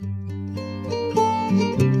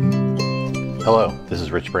Hello, this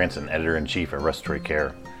is Rich Branson, Editor-in-Chief at Respiratory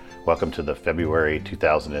Care. Welcome to the February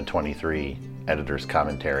 2023 Editor's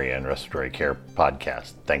Commentary and Respiratory Care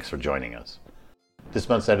podcast. Thanks for joining us. This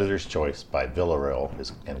month's Editor's Choice by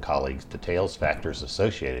Villarreal and colleagues details factors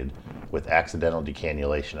associated with accidental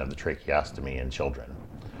decannulation of the tracheostomy in children.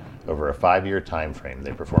 Over a 5-year time frame,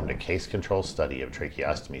 they performed a case control study of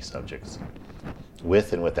tracheostomy subjects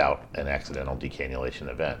with and without an accidental decannulation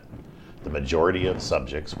event. The majority of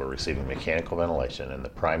subjects were receiving mechanical ventilation, and the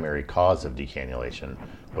primary cause of decannulation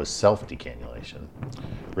was self-decannulation.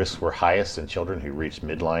 Risks were highest in children who reached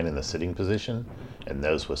midline in the sitting position and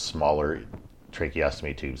those with smaller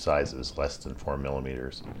tracheostomy tube sizes, less than 4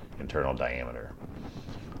 millimeters internal diameter.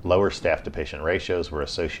 Lower staff-to-patient ratios were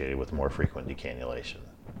associated with more frequent decannulation.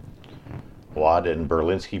 Wad and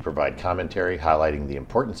Berlinski provide commentary highlighting the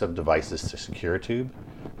importance of devices to secure a tube,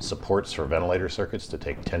 supports for ventilator circuits to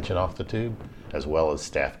take tension off the tube, as well as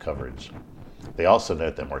staff coverage. They also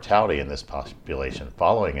note that mortality in this population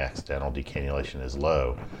following accidental decannulation is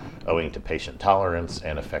low, owing to patient tolerance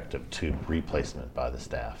and effective tube replacement by the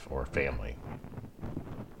staff or family.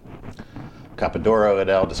 Capadoro et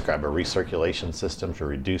al. Describe a recirculation system to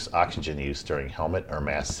reduce oxygen use during helmet or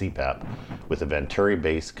mask CPAP with a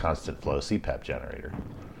Venturi-based constant flow CPAP generator.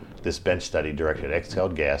 This bench study directed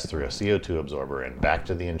exhaled gas through a CO2 absorber and back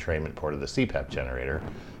to the entrainment port of the CPAP generator,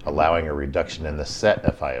 allowing a reduction in the set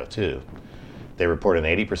FiO2. They report an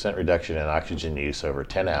 80% reduction in oxygen use over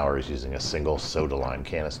 10 hours using a single soda lime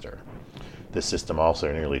canister. This system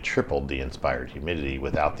also nearly tripled the inspired humidity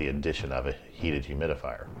without the addition of a heated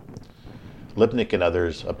humidifier. Lipnick and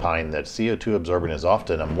others opine that CO2 absorbent is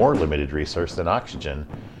often a more limited resource than oxygen,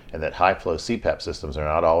 and that high-flow CPAP systems are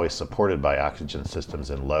not always supported by oxygen systems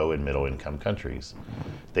in low and middle-income countries.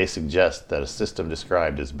 They suggest that a system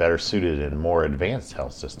described is better suited in more advanced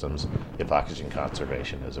health systems if oxygen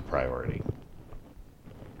conservation is a priority.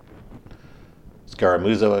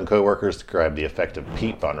 Scaramuzzo and co-workers describe the effect of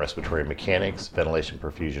PEEP on respiratory mechanics, ventilation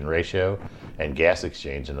perfusion ratio, and gas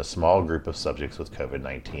exchange in a small group of subjects with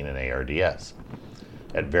COVID-19 and ARDS.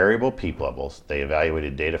 At variable PEEP levels, they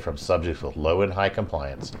evaluated data from subjects with low and high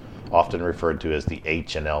compliance, often referred to as the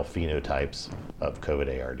H and L phenotypes of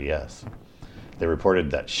COVID ARDS. They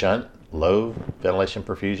reported that shunt, low ventilation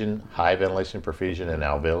perfusion, high ventilation perfusion, and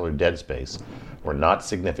alveolar dead space were not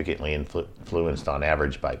significantly influenced on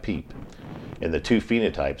average by PEEP. In the two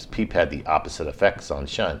phenotypes, PEEP had the opposite effects on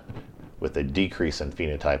shunt, with a decrease in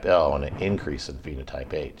phenotype L and an increase in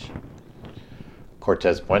phenotype H.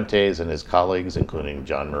 Cortez Puentes and his colleagues, including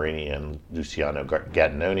John Marini and Luciano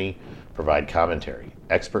Gattinoni, provide commentary,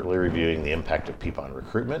 expertly reviewing the impact of PEEP on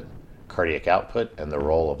recruitment, cardiac output, and the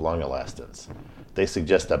role of lung elastance. They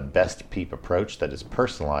suggest a best PEEP approach that is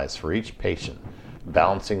personalized for each patient,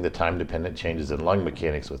 balancing the time-dependent changes in lung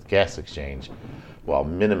mechanics with gas exchange, while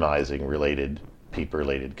minimizing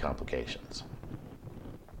PEEP-related complications.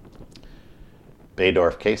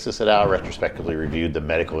 Baydorf Cases et al. Retrospectively reviewed the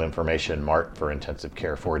Medical Information Mart for Intensive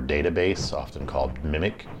Care 4 database, often called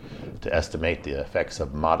MIMIC, to estimate the effects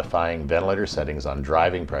of modifying ventilator settings on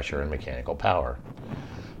driving pressure and mechanical power.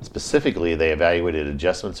 Specifically, they evaluated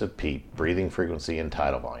adjustments of PEEP, breathing frequency, and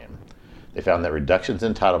tidal volume. They found that reductions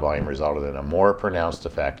in tidal volume resulted in a more pronounced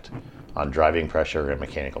effect on driving pressure and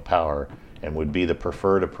mechanical power, and would be the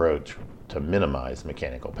preferred approach to minimize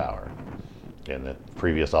mechanical power. And the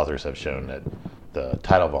previous authors have shown that the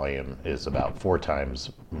tidal volume is about 4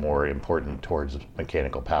 times more important towards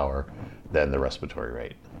mechanical power than the respiratory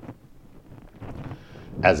rate.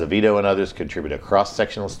 Azevedo and others contribute a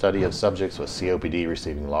cross-sectional study of subjects with COPD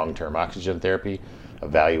receiving long-term oxygen therapy,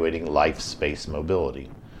 evaluating life space mobility.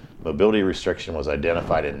 Mobility restriction was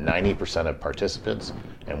identified in 90% of participants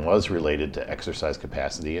and was related to exercise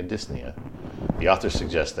capacity and dyspnea. The authors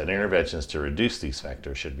suggest that interventions to reduce these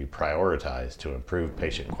factors should be prioritized to improve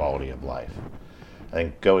patient quality of life. I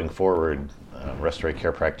think going forward, respiratory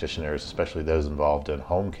care practitioners, especially those involved in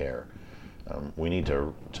home care, we need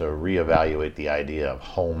to reevaluate the idea of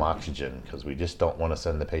home oxygen, because we just don't want to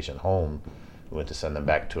send the patient home. We want to send them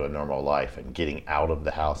back to a normal life, and getting out of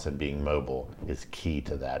the house and being mobile is key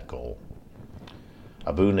to that goal.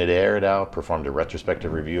 Abu Nader et al. Performed a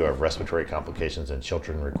retrospective review of respiratory complications in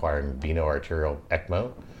children requiring veno-arterial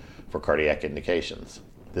ECMO for cardiac indications.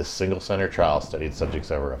 This single-center trial studied subjects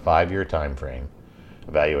over a 5-year time frame,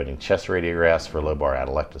 evaluating chest radiographs for lobar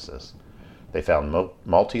atelectasis. They found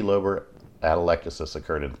multilobar atelectasis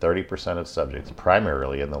occurred in 30% of subjects,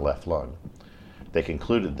 primarily in the left lung. They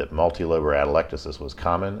concluded that multilobar atelectasis was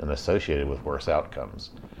common and associated with worse outcomes.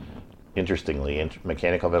 Interestingly,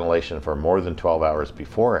 mechanical ventilation for more than 12 hours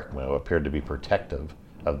before ECMO appeared to be protective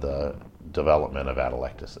of the development of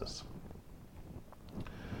atelectasis.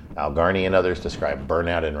 Algarni and others describe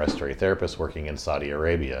burnout in respiratory therapists working in Saudi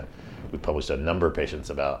Arabia. We published a number of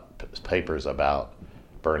papers about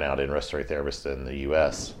burnout in respiratory therapists in the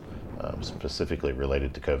U.S., specifically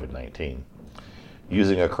related to COVID-19.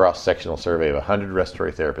 Using a cross-sectional survey of 100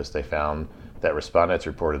 respiratory therapists, they found that respondents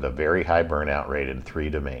reported a very high burnout rate in 3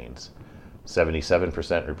 domains.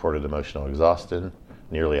 77% reported emotional exhaustion,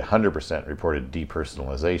 nearly 100% reported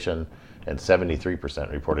depersonalization, and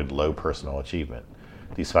 73% reported low personal achievement.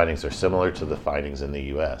 These findings are similar to the findings in the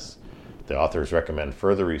U.S. The authors recommend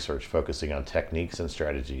further research focusing on techniques and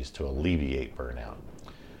strategies to alleviate burnout.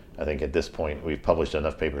 I think at this point we've published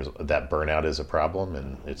enough papers that burnout is a problem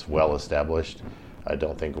and it's well established. I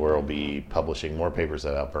don't think we'll be publishing more papers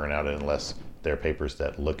about burnout unless they're papers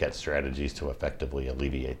that look at strategies to effectively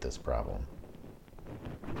alleviate this problem.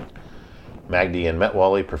 Magdi and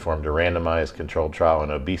Metwally performed a randomized controlled trial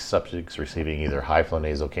in obese subjects receiving either high flow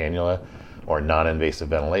nasal cannula or non-invasive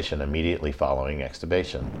ventilation immediately following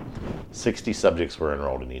extubation. 60 subjects were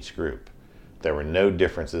enrolled in each group. There were no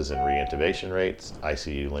differences in reintubation rates,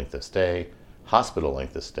 ICU length of stay, hospital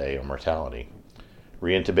length of stay, or mortality.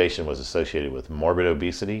 Reintubation was associated with morbid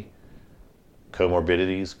obesity,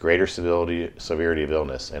 comorbidities, greater severity of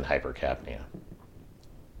illness, and hypercapnia.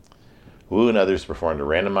 Wu and others performed a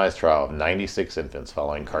randomized trial of 96 infants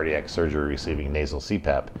following cardiac surgery receiving nasal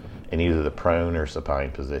CPAP in either the prone or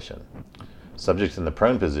supine position. Subjects in the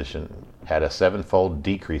prone position had a 7-fold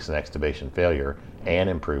decrease in extubation failure and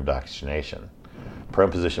improved oxygenation.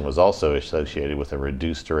 Prone position was also associated with a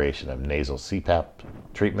reduced duration of nasal CPAP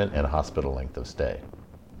treatment and hospital length of stay.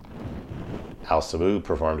 Al-Sabu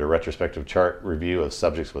performed a retrospective chart review of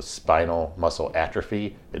subjects with spinal muscle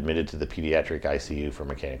atrophy admitted to the pediatric ICU for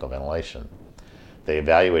mechanical ventilation. They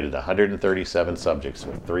evaluated 137 subjects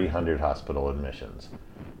with 300 hospital admissions.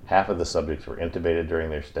 Half of the subjects were intubated during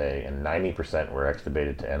their stay, and 90% were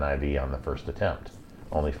extubated to NIV on the first attempt.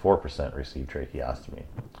 Only 4% received tracheostomy.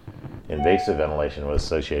 Invasive ventilation was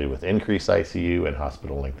associated with increased ICU and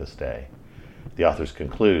hospital length of stay. The authors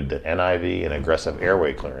conclude that NIV and aggressive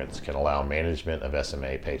airway clearance can allow management of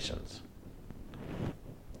SMA patients.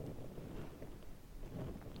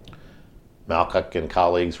 Malcock and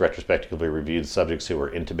colleagues retrospectively reviewed subjects who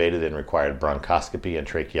were intubated and required bronchoscopy and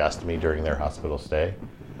tracheostomy during their hospital stay.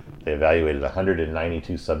 They evaluated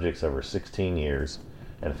 192 subjects over 16 years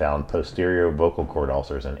and found posterior vocal cord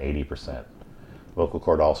ulcers in 80%. Vocal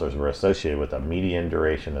cord ulcers were associated with a median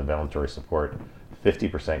duration of ventilatory support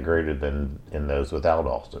 50% greater than in those without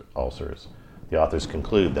ulcers. The authors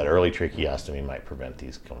conclude that early tracheostomy might prevent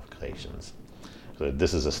these complications. So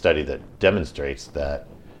this is a study that demonstrates that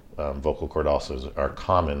vocal cord ulcers are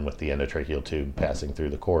common with the endotracheal tube passing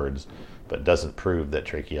through the cords, but doesn't prove that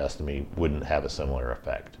tracheostomy wouldn't have a similar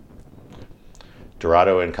effect.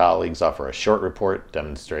 Dorado and colleagues offer a short report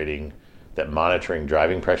demonstrating that monitoring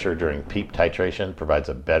driving pressure during PEEP titration provides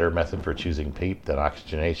a better method for choosing PEEP than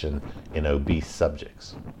oxygenation in obese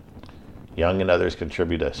subjects. Young and others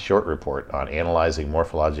contribute a short report on analyzing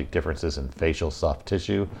morphologic differences in facial soft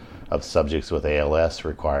tissue of subjects with ALS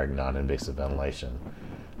requiring non-invasive ventilation.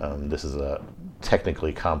 This is a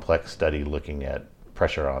technically complex study looking at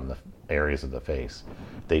pressure on the areas of the face.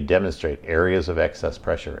 They demonstrate areas of excess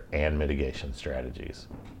pressure and mitigation strategies.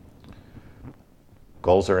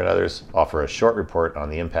 Golzer and others offer a short report on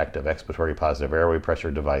the impact of expiratory positive airway pressure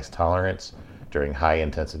device tolerance during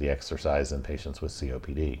high-intensity exercise in patients with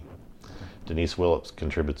COPD. Denise Willips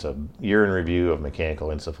contributes a year in review of mechanical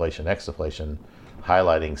insufflation-exsufflation,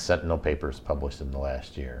 highlighting sentinel papers published in the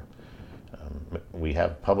last year. We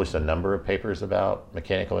have published a number of papers about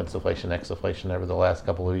mechanical insufflation-exsufflation over the last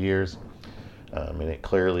couple of years, and it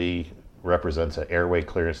clearly represents an airway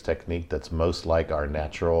clearance technique that's most like our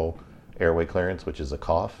natural airway clearance, which is a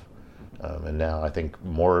cough. And now I think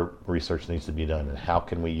more research needs to be done on how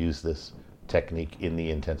can we use this technique in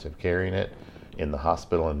the intensive care unit, in the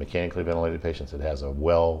hospital, and mechanically ventilated patients. It has a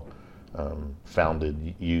well-founded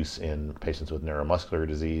use in patients with neuromuscular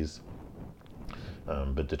disease.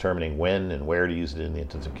 But determining when and where to use it in the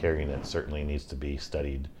intensive care unit certainly needs to be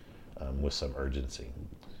studied with some urgency.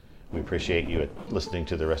 We appreciate you listening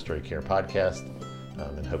to the Respiratory Care Podcast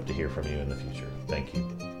and hope to hear from you in the future. Thank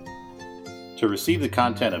you. To receive the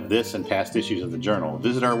content of this and past issues of the journal,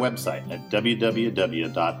 visit our website at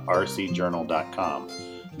www.rcjournal.com.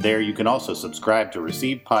 There you can also subscribe to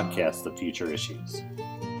receive podcasts of future issues.